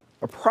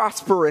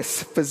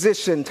prosperous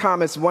physician,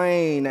 Thomas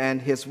Wayne,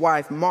 and his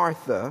wife,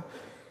 Martha,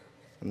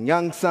 and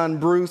young son,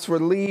 Bruce, were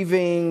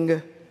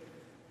leaving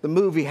the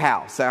movie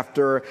house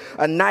after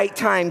a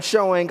nighttime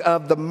showing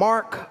of The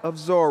Mark of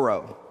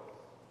Zorro.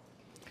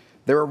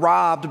 They were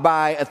robbed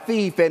by a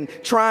thief, and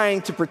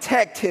trying to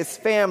protect his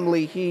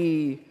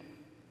family,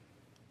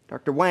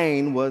 Dr.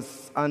 Wayne,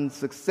 was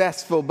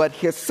unsuccessful, but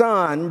his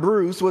son,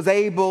 Bruce, was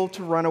able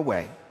to run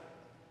away.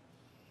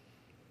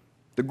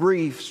 The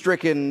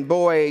grief-stricken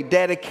boy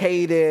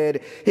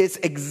dedicated his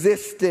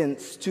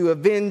existence to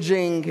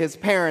avenging his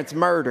parents'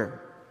 murder,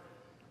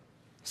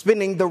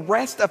 spending the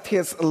rest of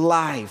his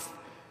life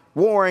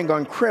warring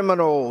on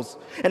criminals.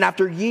 And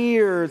after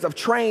years of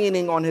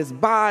training on his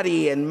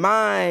body and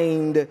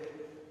mind,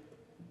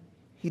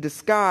 he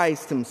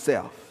disguised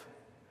himself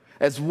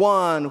as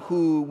one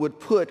who would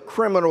put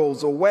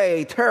criminals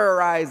away,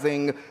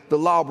 terrorizing the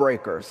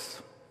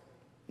lawbreakers.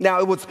 Now,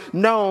 it was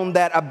known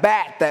that a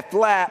bat that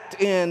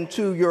flapped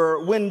into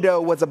your window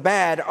was a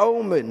bad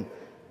omen.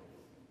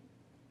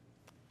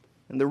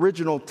 In the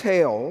original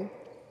tale,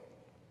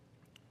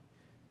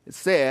 it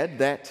said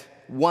that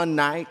one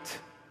night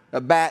a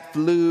bat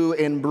flew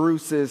in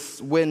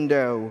Bruce's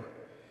window,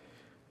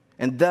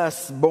 and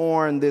thus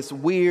born this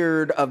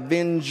weird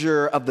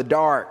avenger of the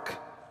dark,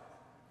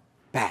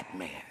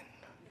 Batman.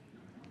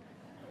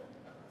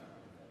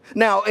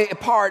 Now, a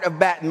part of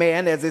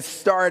Batman, as it's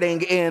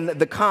starting in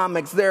the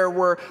comics, there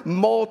were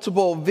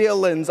multiple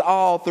villains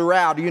all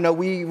throughout. You know,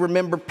 we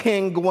remember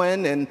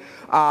Penguin, and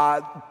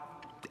I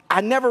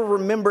never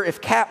remember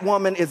if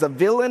Catwoman is a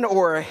villain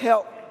or a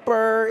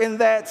helper in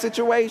that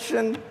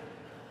situation.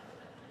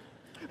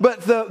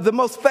 But the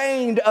most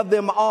famed of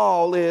them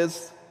all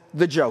is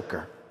the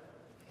Joker.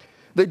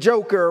 The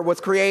Joker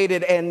was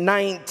created in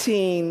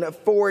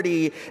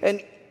 1940,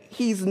 and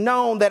he's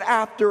known that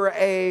after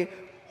a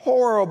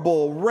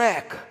horrible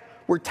wreck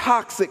where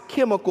toxic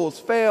chemicals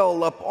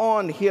fell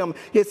upon him,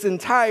 his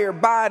entire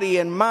body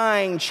and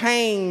mind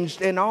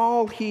changed, and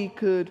all he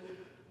could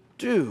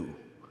do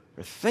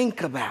or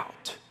think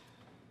about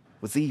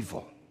was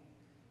evil.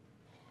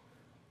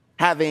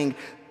 Having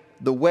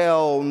the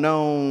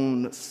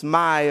well-known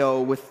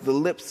smile with the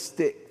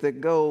lipstick that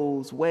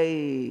goes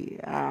way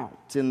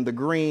out, in the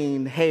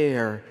green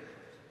hair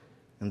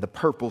and the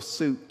purple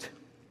suit.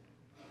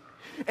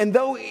 And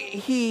though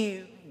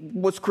he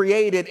was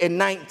created in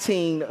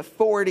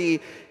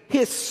 1940,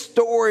 his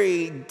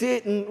story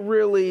didn't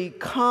really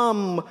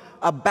come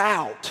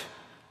about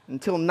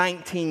until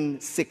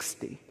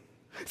 1960.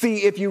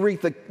 See, if you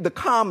read the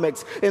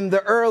comics, in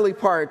the early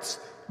parts,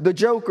 the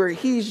Joker,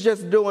 he's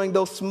just doing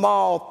those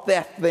small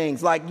theft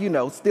things like,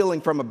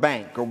 stealing from a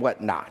bank or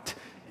whatnot.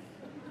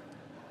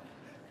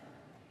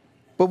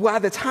 But by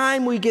the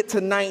time we get to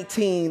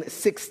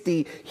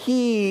 1960,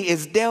 he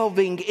is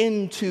delving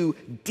into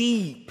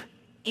deep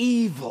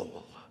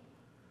evil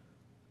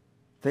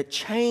that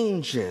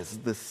changes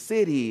the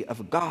city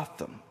of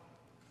Gotham.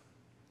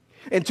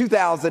 In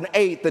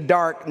 2008, The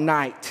Dark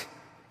Knight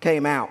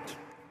came out,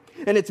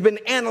 and it's been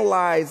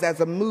analyzed as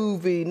a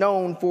movie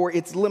known for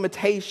its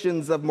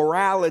limitations of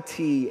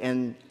morality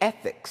and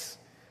ethics.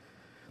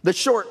 The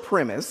short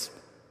premise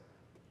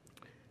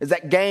is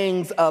that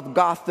gangs of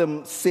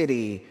Gotham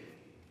City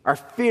are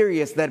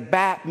furious that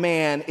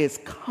Batman is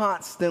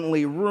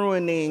constantly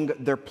ruining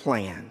their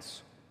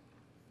plans.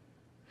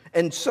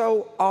 And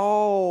so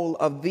all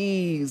of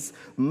these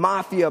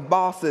mafia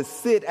bosses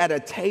sit at a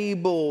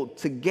table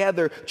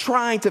together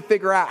trying to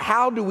figure out,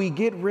 how do we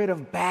get rid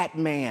of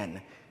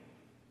Batman?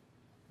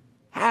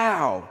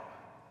 How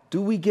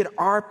do we get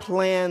our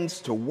plans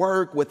to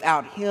work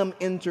without him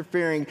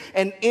interfering?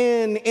 And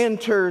in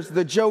enters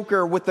the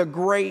Joker with a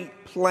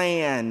great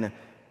plan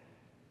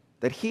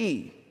that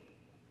he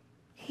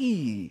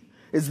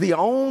is the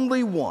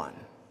only one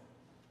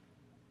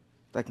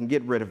that can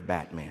get rid of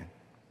Batman.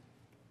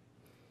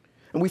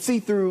 And we see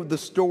through the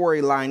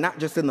storyline, not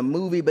just in the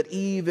movie, but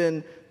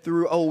even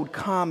through old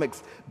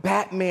comics,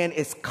 Batman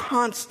is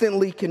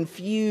constantly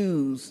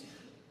confused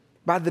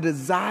by the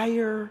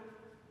desire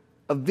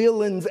of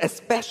villains,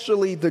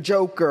 especially the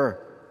Joker,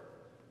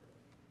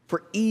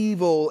 for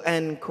evil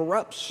and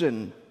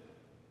corruption.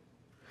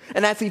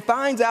 And as he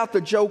finds out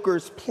the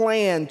Joker's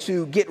plan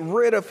to get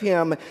rid of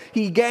him,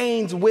 he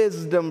gains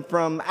wisdom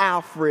from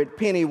Alfred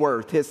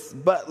Pennyworth, his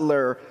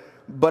butler,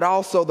 but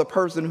also the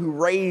person who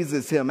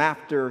raises him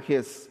after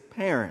his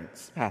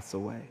parents pass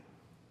away.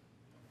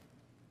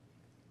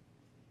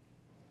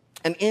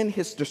 And in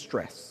his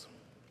distress,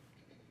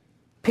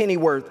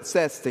 Pennyworth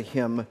says to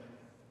him,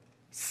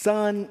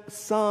 "Son,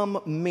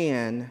 some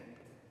men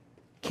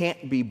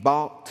can't be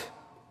bought,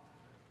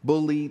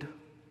 bullied,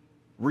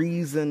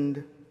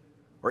 reasoned,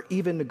 or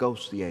even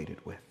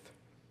negotiated with.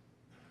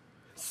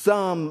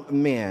 Some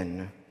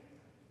men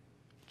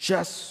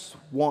just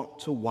want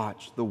to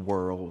watch the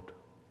world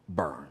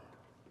burn."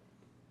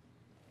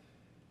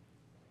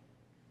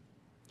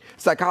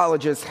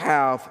 Psychologists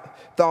have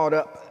thought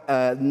up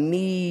a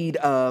need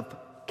of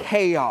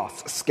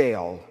chaos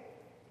scale.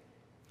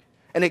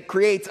 And it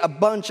creates a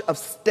bunch of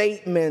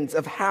statements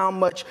of how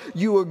much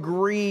you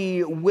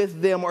agree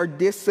with them or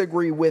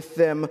disagree with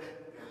them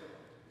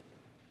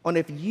on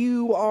if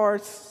you are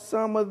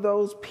some of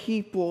those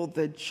people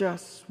that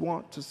just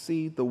want to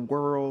see the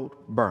world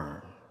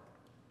burn.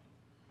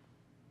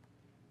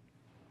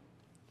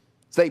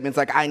 Statements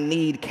like, I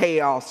need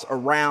chaos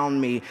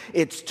around me.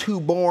 It's too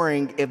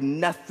boring if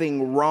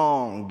nothing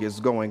wrong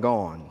is going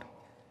on.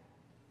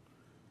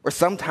 Or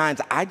sometimes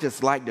I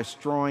just like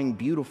destroying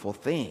beautiful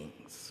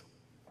things.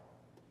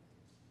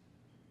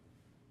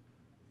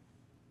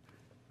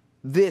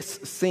 This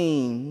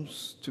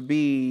seems to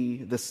be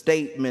the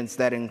statements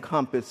that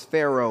encompass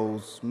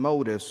Pharaoh's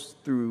motives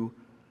through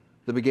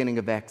the beginning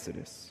of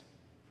Exodus.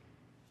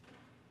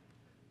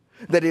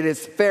 That it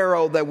is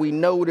Pharaoh that we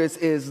notice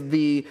is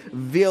the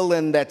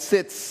villain that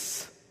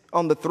sits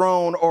on the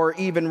throne or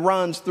even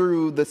runs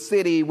through the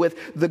city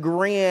with the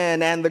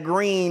grin and the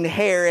green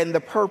hair and the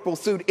purple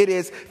suit. It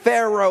is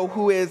Pharaoh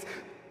who is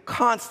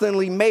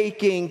constantly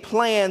making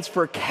plans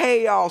for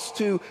chaos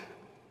to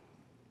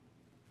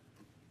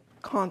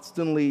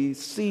constantly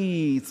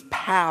seize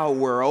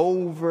power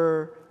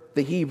over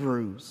the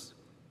Hebrews.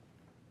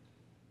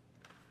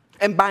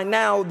 And by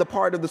now, the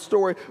part of the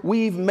story,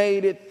 we've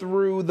made it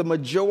through the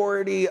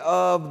majority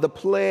of the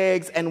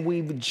plagues, and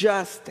we've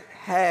just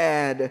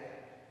had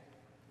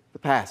the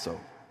Passover.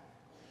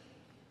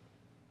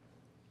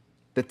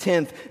 The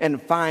 10th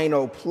and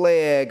final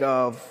plague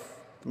of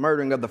the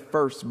murdering of the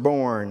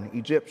firstborn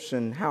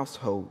Egyptian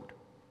household.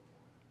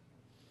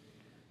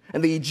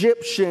 And the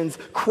Egyptians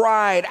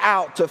cried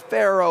out to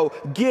Pharaoh,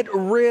 get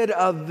rid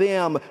of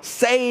them,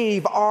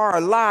 save our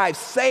lives,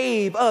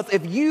 save us.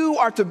 If you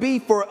are to be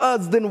for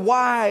us, then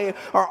why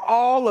are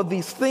all of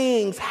these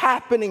things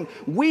happening?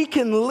 We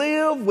can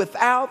live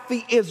without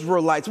the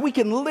Israelites. We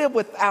can live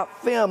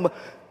without them.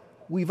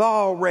 We've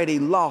already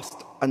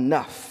lost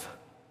enough.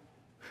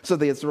 So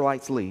the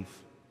Israelites leave.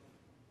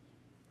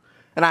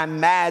 And I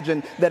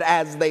imagine that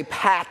as they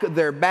pack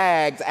their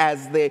bags,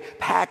 as they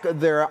pack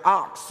their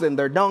ox and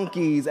their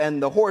donkeys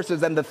and the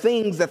horses and the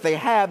things that they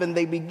have, and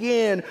they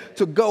begin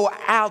to go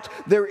out,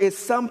 there is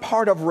some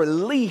part of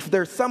relief,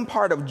 there's some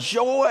part of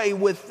joy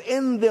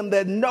within them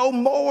that no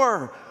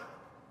more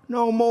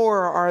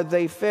are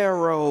they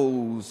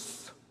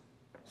Pharaoh's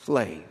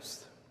slaves.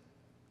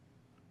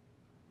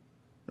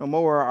 No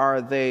more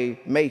are they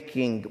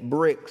making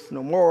bricks.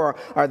 No more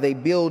are they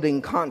building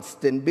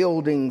constant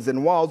buildings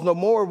and walls. No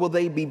more will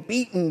they be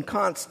beaten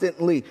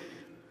constantly.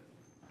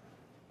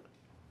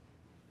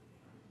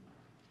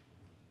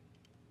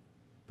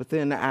 But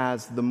then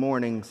as the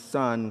morning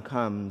sun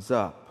comes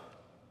up,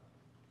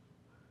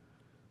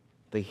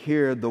 they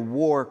hear the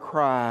war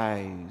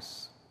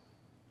cries,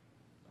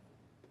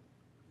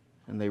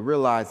 and they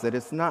realize that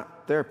it's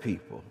not their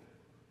people,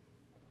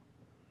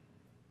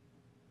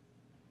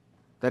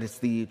 that it's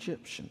the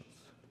Egyptians.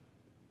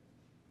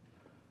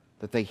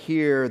 That they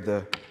hear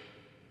the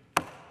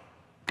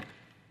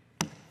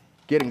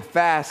getting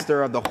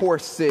faster of the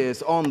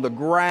horses on the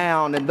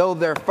ground, and though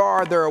they're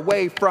farther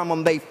away from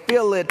them, they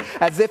feel it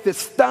as if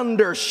it's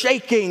thunder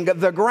shaking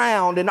the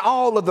ground, and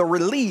all of the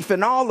relief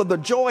and all of the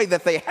joy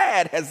that they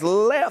had has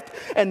left,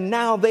 and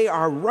now they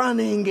are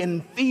running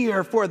in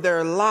fear for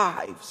their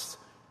lives.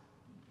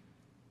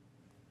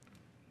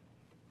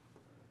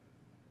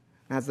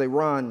 As they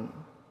run,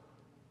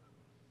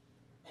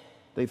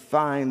 they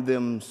find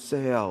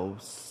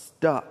themselves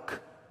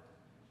stuck,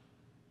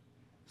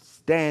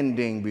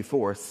 standing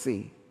before a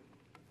sea.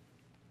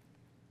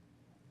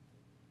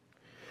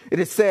 It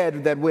is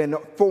said that when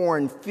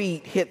foreign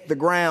feet hit the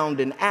ground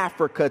in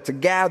Africa to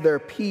gather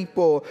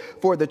people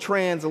for the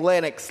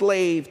transatlantic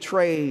slave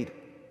trade,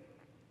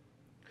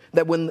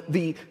 that when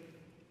the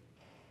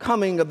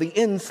coming of the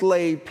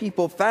enslaved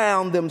people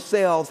found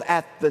themselves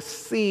at the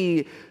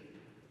sea,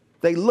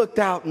 they looked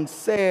out and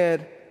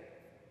said,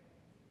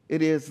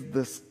 it is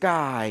the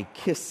sky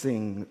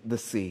kissing the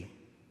sea.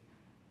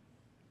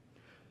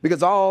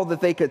 Because all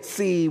that they could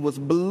see was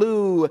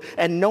blue,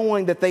 and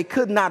knowing that they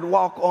could not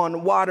walk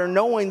on water,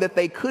 knowing that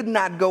they could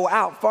not go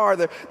out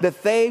farther,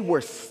 that they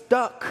were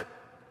stuck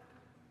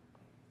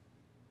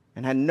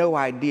and had no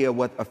idea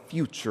what a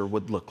future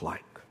would look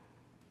like.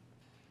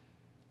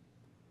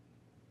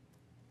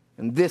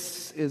 And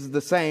this is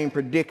the same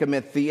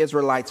predicament the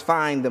Israelites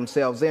find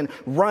themselves in,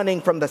 running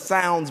from the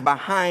sounds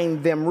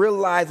behind them,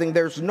 realizing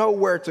there's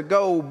nowhere to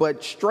go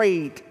but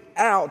straight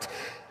out.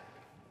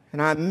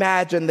 And I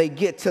imagine they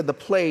get to the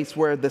place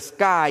where the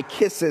sky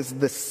kisses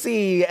the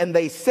sea, and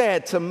they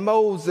said to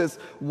Moses,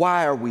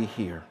 why are we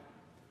here?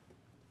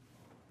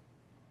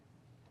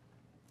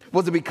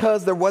 Was it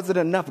because there wasn't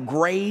enough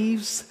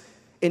graves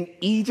in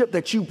Egypt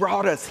that you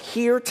brought us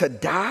here to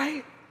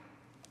die?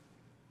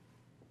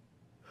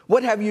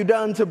 What have you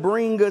done to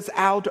bring us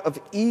out of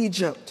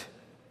Egypt?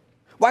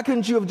 Why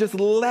couldn't you have just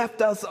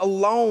left us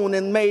alone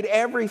and made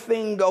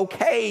everything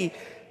okay?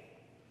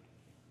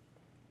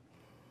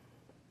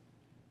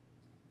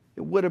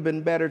 It would have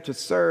been better to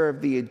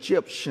serve the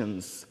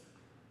Egyptians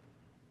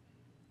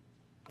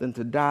than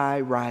to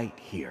die right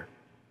here.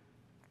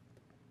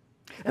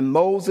 And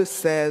Moses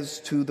says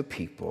to the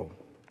people,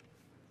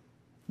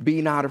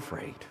 "Be not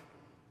afraid.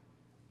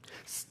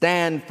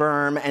 Stand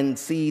firm and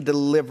see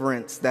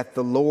deliverance that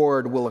the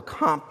Lord will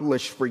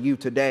accomplish for you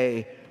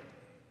today.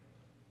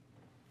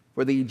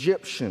 For the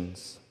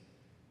Egyptians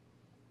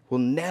will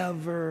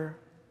never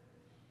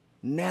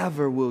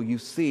will you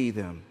see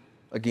them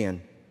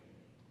again."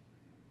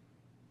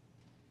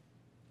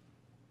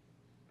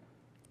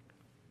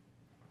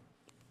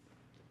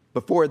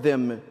 Before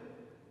them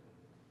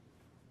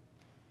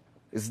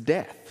is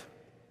death.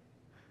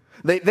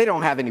 They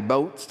don't have any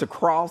boats to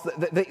cross.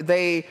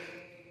 They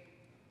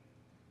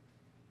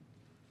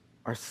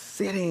are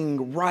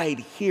sitting right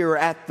here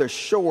at the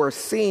shore,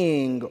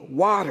 seeing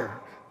water.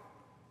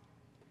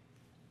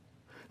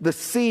 The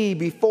sea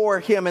before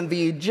him and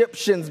the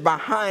Egyptians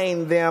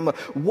behind them.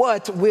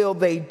 What will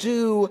they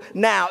do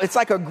now? It's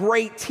like a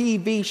great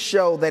TV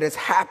show that is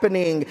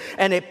happening,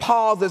 and it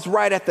pauses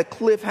right at the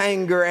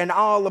cliffhanger, and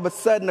all of a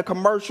sudden a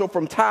commercial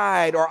from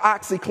Tide or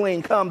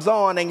OxyClean comes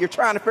on, and you're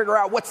trying to figure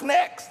out what's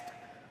next.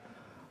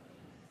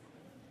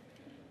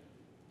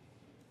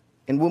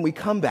 And when we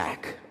come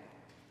back,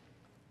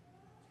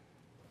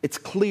 it's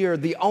clear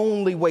the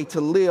only way to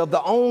live,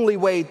 the only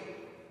way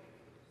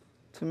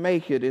to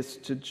make it is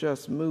to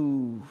just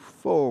move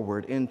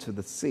forward into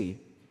the sea.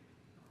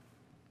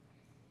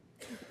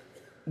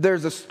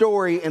 There's a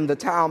story in the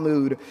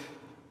Talmud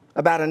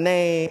about a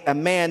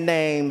man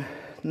named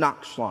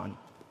Nachshon.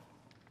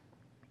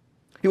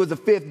 He was a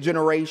fifth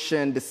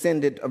generation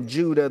descendant of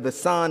Judah, the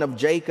son of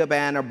Jacob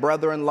and a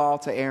brother-in-law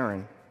to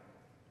Aaron.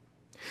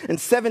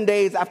 And 7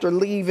 days after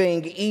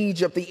leaving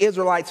Egypt, the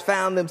Israelites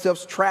found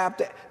themselves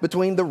trapped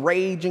between the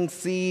raging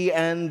sea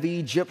and the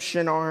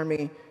Egyptian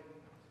army.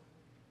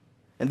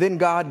 And then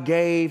God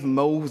gave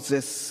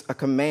Moses a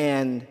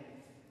command: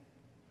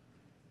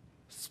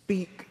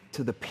 speak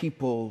to the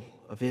people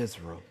of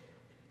Israel.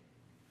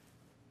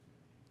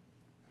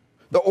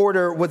 The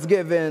order was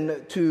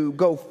given to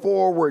go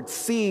forward,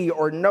 sea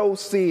or no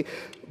sea,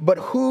 but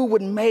who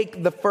would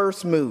make the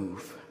first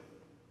move?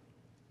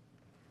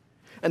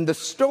 And the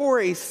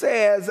story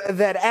says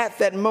that at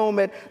that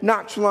moment,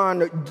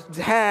 Nachshon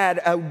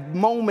had a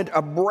moment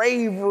of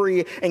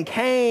bravery and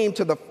came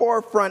to the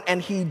forefront,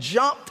 and he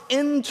jumped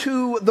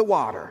into the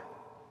water.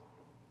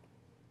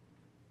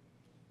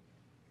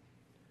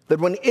 That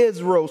when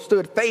Israel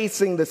stood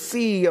facing the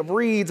sea of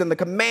reeds and the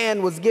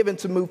command was given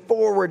to move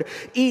forward,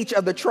 each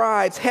of the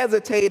tribes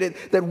hesitated,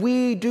 that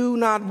we do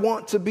not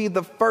want to be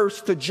the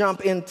first to jump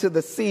into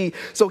the sea.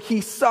 So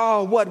he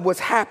saw what was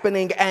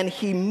happening and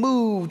he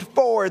moved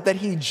forward, that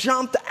he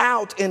jumped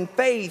out in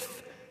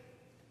faith.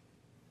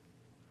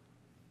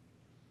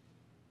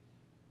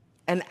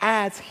 And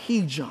as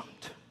he jumped,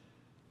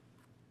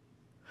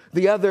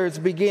 the others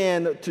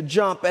began to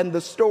jump, and the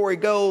story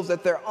goes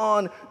that they're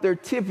on their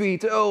tippy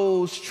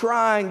toes,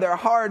 trying their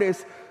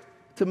hardest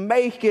to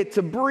make it,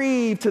 to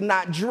breathe, to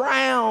not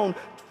drown,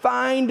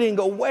 finding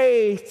a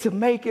way to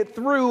make it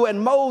through.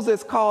 And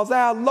Moses calls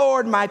out,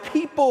 "Lord, my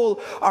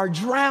people are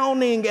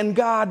drowning." And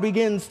God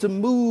begins to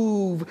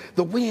move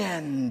the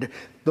wind,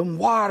 the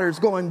water's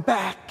going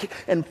back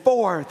and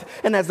forth.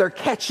 And as they're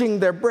catching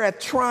their breath,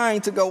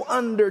 trying to go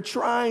under,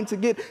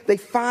 they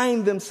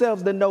find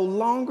themselves that no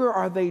longer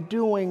are they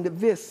doing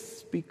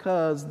this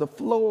because the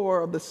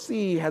floor of the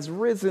sea has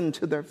risen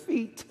to their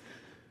feet.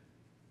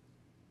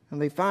 And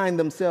they find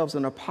themselves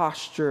in a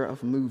posture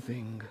of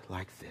moving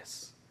like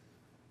this.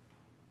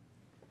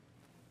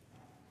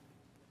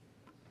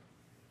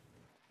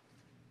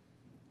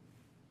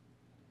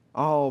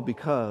 All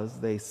because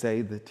they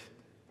say that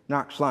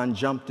Nachshon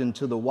jumped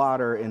into the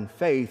water in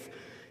faith.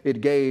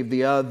 It gave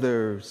the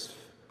others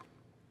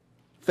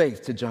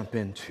faith to jump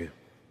into.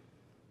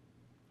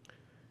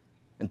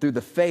 And through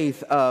the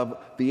faith of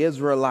the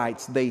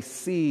Israelites, they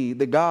see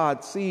that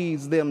God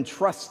sees them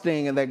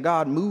trusting and that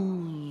God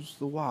moves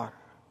the water.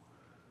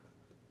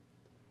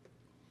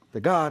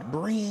 That God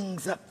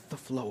brings up the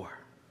floor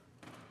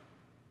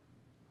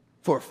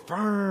for a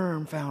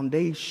firm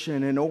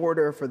foundation in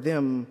order for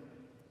them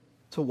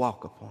to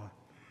walk upon.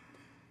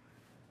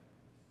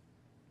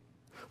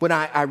 When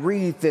I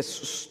read this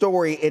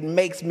story, it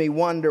makes me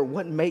wonder,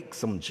 what makes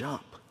them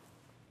jump?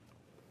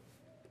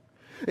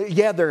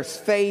 Yeah, there's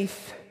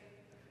faith,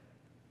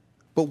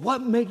 but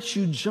what makes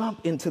you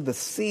jump into the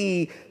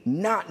sea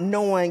not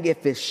knowing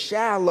if it's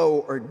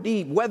shallow or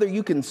deep, whether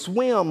you can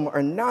swim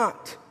or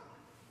not?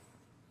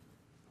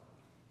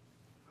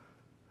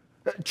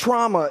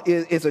 Trauma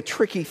is a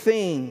tricky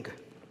thing.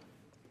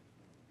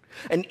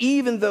 And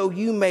even though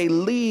you may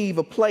leave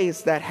a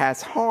place that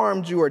has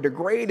harmed you or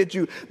degraded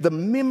you, the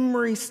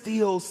memory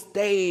still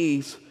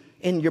stays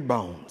in your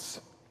bones.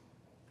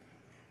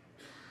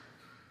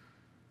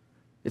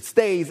 It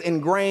stays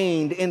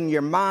ingrained in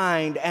your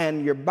mind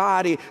and your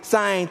body.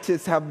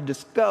 Scientists have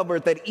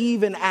discovered that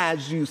even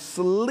as you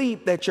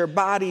sleep, that your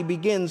body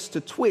begins to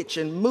twitch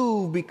and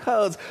move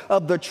because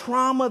of the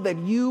trauma that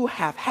you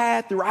have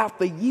had throughout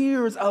the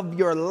years of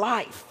your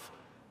life.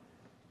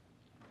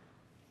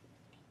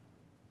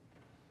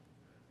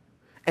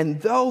 And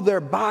though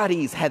their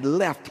bodies had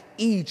left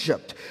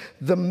Egypt,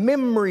 the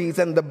memories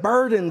and the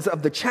burdens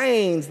of the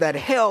chains that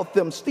held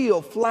them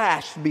still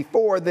flashed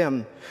before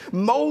them.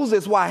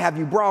 Moses, why have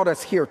you brought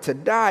us here to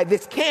die?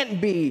 This can't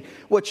be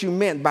what you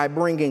meant by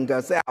bringing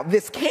us out.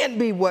 This can't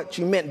be what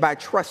you meant by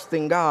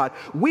trusting God.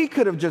 We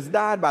could have just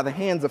died by the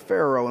hands of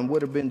Pharaoh and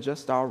would have been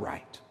just all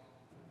right.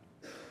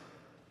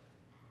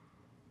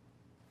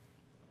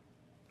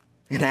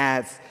 And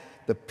as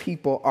the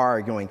people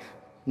arguing,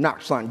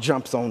 Nachshon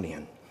jumps on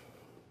in.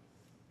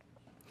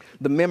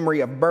 The memory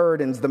of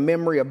burdens, the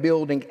memory of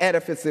building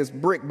edifices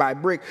brick by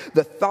brick,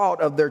 the thought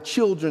of their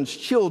children's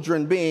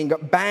children being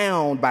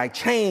bound by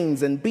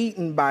chains and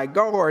beaten by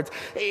guards.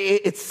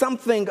 It's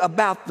something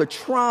about the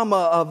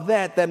trauma of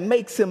that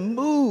makes him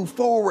move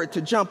forward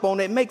to jump on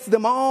it, makes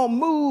them all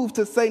move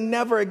to say,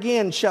 never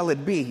again shall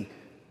it be.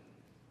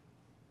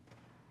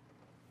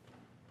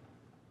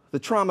 The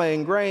trauma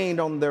ingrained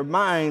on their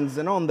minds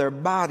and on their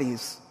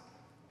bodies.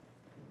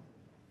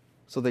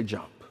 So they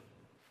jump.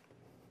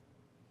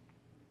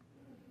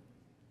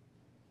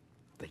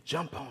 They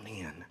jump on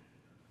in.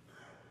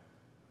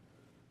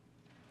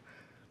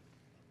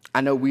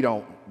 I know we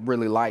don't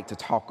really like to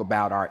talk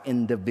about our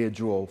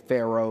individual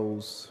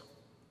pharaohs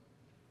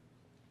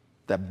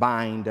that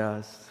bind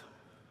us,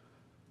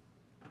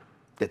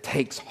 that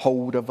takes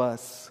hold of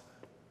us,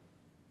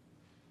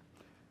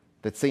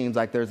 that seems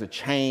like there's a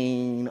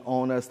chain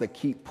on us that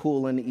keep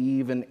pulling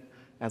even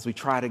as we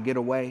try to get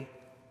away.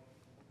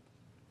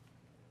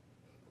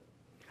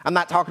 I'm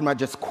not talking about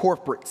just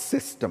corporate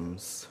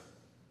systems.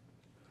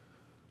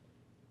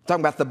 I'm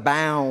talking about the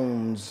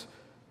bounds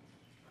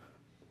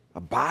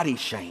of body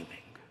shaming,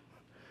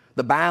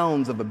 the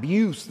bounds of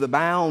abuse, the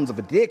bounds of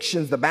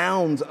addictions, the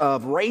bounds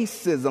of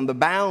racism, the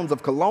bounds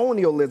of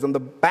colonialism, the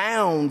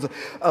bounds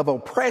of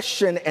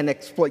oppression and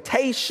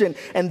exploitation.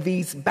 And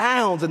these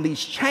bounds and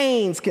these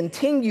chains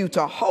continue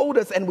to hold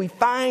us, and we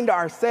find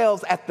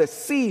ourselves at the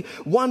sea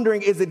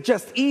wondering, is it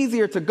just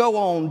easier to go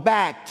on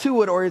back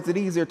to it, or is it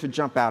easier to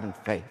jump out in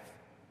faith?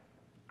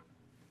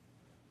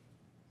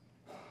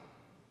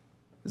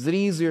 Is it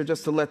easier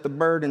just to let the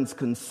burdens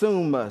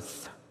consume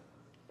us,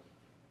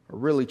 or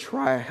really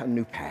try a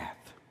new path,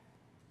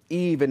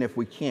 even if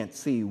we can't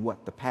see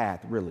what the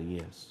path really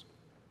is?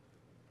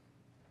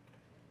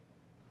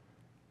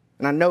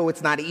 And I know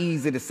it's not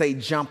easy to say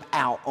jump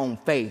out on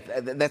faith.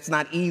 That's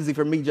not easy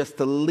for me just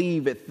to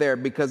leave it there,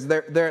 because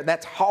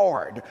that's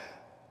hard.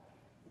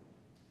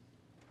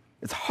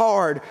 It's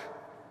hard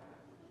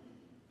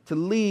to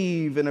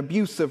leave an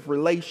abusive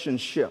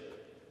relationship.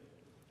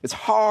 It's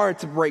hard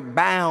to break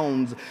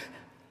bounds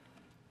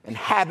and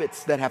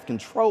habits that have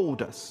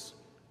controlled us.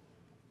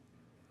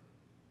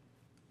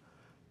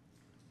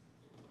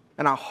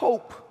 And I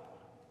hope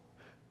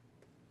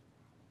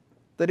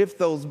that if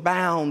those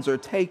bounds are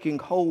taking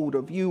hold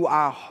of you,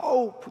 I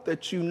hope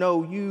that you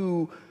know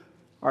you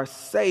are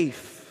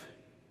safe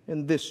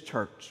in this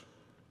church.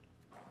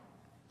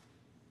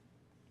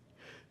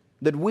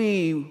 That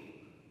we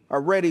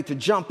are ready to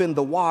jump in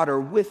the water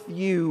with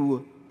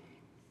you,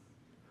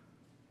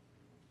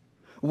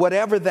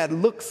 whatever that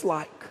looks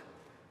like,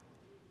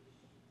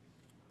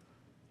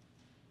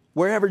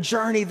 wherever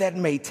journey that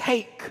may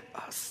take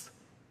us.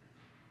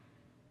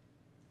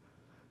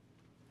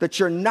 That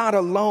you're not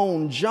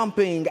alone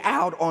jumping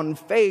out on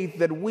faith,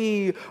 that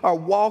we are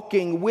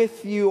walking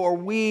with you, or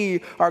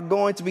we are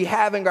going to be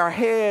having our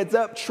heads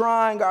up,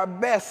 trying our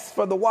best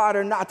for the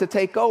water not to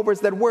take over us,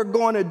 that we're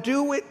going to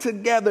do it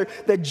together,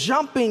 that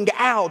jumping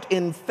out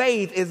in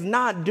faith is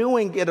not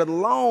doing it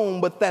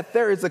alone, but that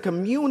there is a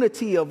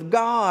community of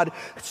God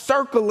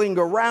circling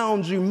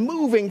around you,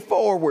 moving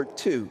forward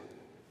too.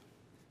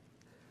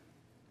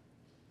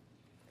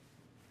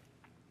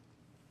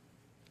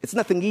 It's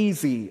nothing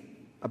easy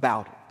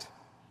about it.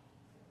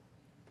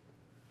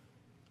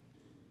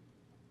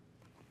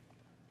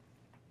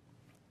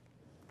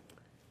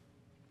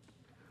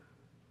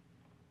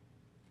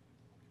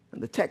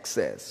 And the text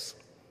says,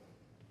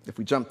 if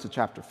we jump to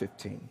chapter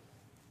 15,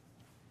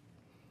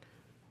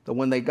 that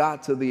when they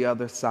got to the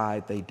other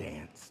side, they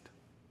danced.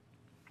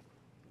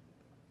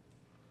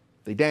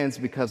 They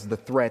danced because the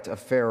threat of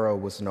Pharaoh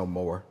was no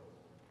more.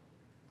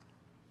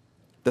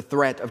 The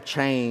threat of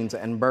chains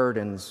and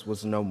burdens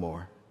was no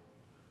more.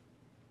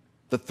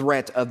 The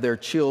threat of their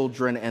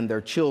children and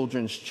their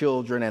children's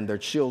children and their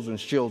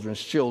children's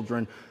children's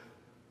children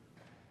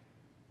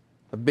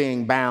of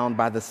being bound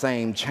by the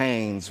same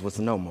chains was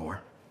no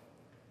more.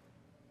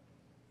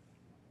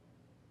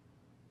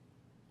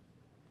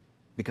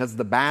 Because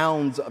the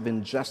bounds of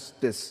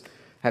injustice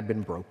had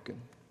been broken.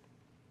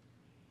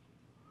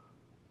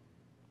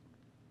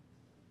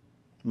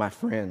 My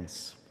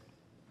friends,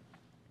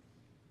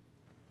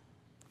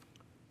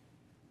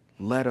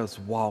 let us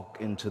walk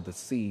into the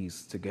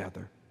seas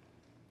together.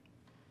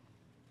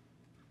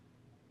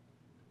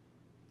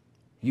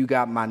 You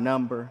got my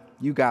number,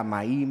 you got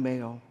my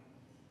email.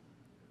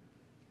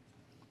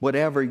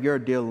 Whatever you're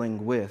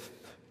dealing with,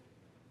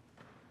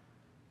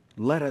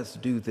 let us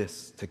do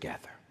this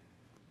together.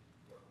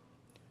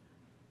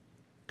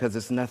 Because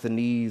it's nothing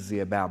easy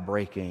about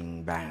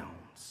breaking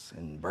bounds. doubts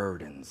and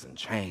burdens and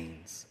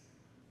chains.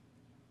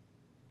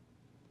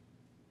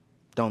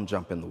 Don't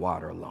jump in the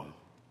water alone.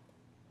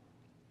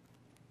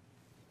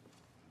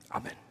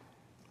 Amen.